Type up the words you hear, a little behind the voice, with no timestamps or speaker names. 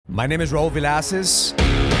My name is Raul Villacis,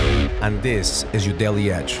 and this is your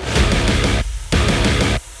Daily Edge.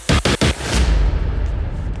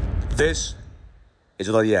 This is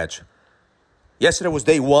your Daily Edge. Yesterday was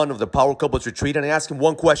day one of the Power Couples Retreat, and I asked him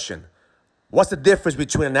one question. What's the difference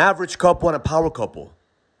between an average couple and a power couple?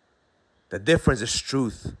 The difference is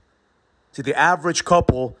truth. See, the average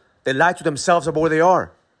couple, they lie to themselves about where they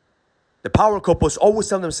are. The power couples always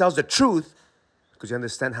tell themselves the truth because they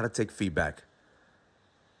understand how to take feedback.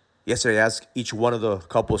 Yesterday, I asked each one of the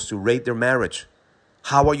couples to rate their marriage.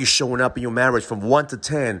 How are you showing up in your marriage from 1 to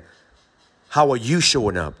 10? How are you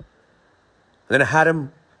showing up? And then I had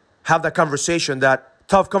them have that conversation, that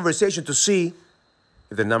tough conversation to see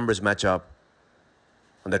if the numbers match up.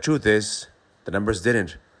 And the truth is, the numbers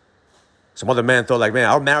didn't. Some other man thought like, man,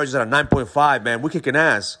 our marriage is at a 9.5, man. We're kicking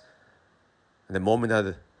ass. And the moment that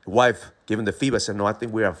the wife gave him the feedback, said, no, I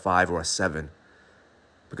think we're at 5 or a 7.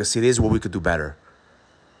 Because see, this is what we could do better.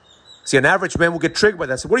 See, an average man will get triggered by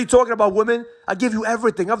that. Say, what are you talking about, women? I give you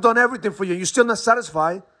everything. I've done everything for you. You're still not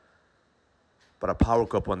satisfied. But a power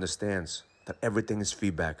couple understands that everything is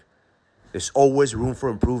feedback. There's always room for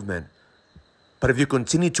improvement. But if you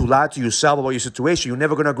continue to lie to yourself about your situation, you're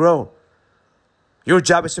never going to grow. Your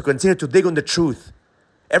job is to continue to dig on the truth.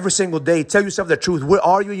 Every single day, tell yourself the truth. Where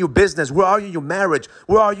are you in your business? Where are you in your marriage?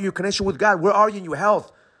 Where are you in your connection with God? Where are you in your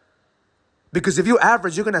health? Because if you're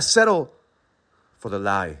average, you're going to settle for the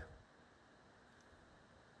lie.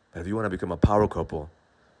 But if you want to become a power couple,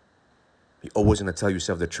 you're always going to tell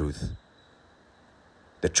yourself the truth.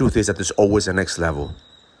 The truth is that there's always a next level.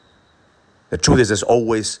 The truth is there's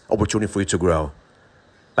always opportunity for you to grow.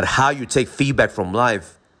 But how you take feedback from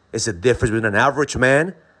life is the difference between an average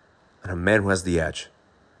man and a man who has the edge.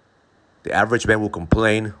 The average man will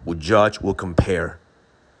complain, will judge, will compare.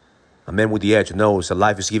 A man with the edge knows that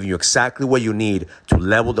life is giving you exactly what you need to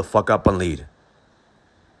level the fuck up and lead.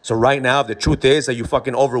 So right now, if the truth is that you're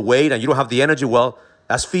fucking overweight and you don't have the energy, well,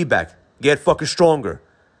 that's feedback. Get fucking stronger.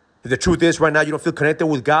 If the truth is right now you don't feel connected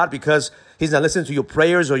with God because He's not listening to your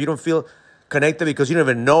prayers, or you don't feel connected because you don't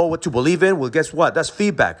even know what to believe in, well, guess what? That's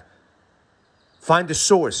feedback. Find the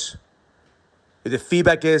source. If the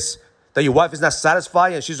feedback is that your wife is not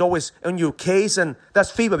satisfied and she's always in your case, and that's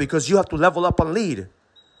feedback because you have to level up and lead.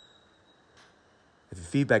 If the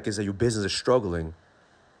feedback is that your business is struggling,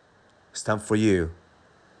 it's time for you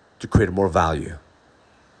to create more value.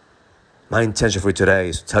 My intention for you today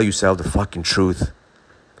is to tell yourself the fucking truth.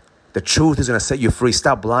 The truth is going to set you free.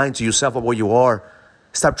 Stop lying to yourself about where you are.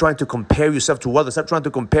 Stop trying to compare yourself to others. Stop trying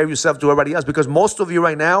to compare yourself to everybody else, because most of you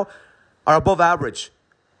right now are above average.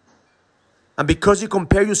 And because you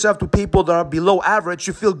compare yourself to people that are below average,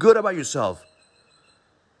 you feel good about yourself.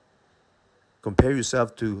 Compare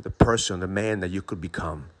yourself to the person, the man that you could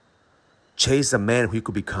become. Chase the man who you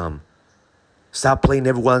could become. Stop playing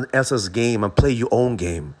everyone else's game and play your own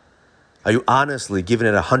game. Are you honestly giving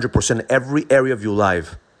it 100% every area of your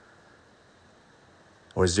life?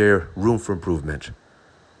 Or is there room for improvement?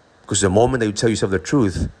 Because the moment that you tell yourself the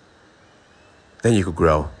truth, then you could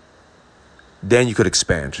grow. Then you could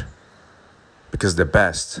expand. Because the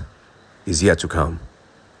best is yet to come.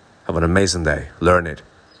 Have an amazing day. Learn it.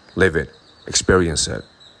 Live it. Experience it.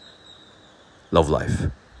 Love life.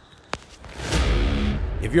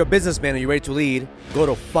 If you're a businessman and you're ready to lead, go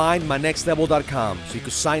to findmynextlevel.com so you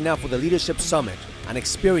can sign up for the Leadership Summit, an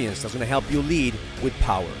experience that's going to help you lead with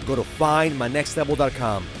power. Go to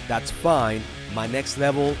findmynextlevel.com. That's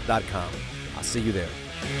findmynextlevel.com. I'll see you there.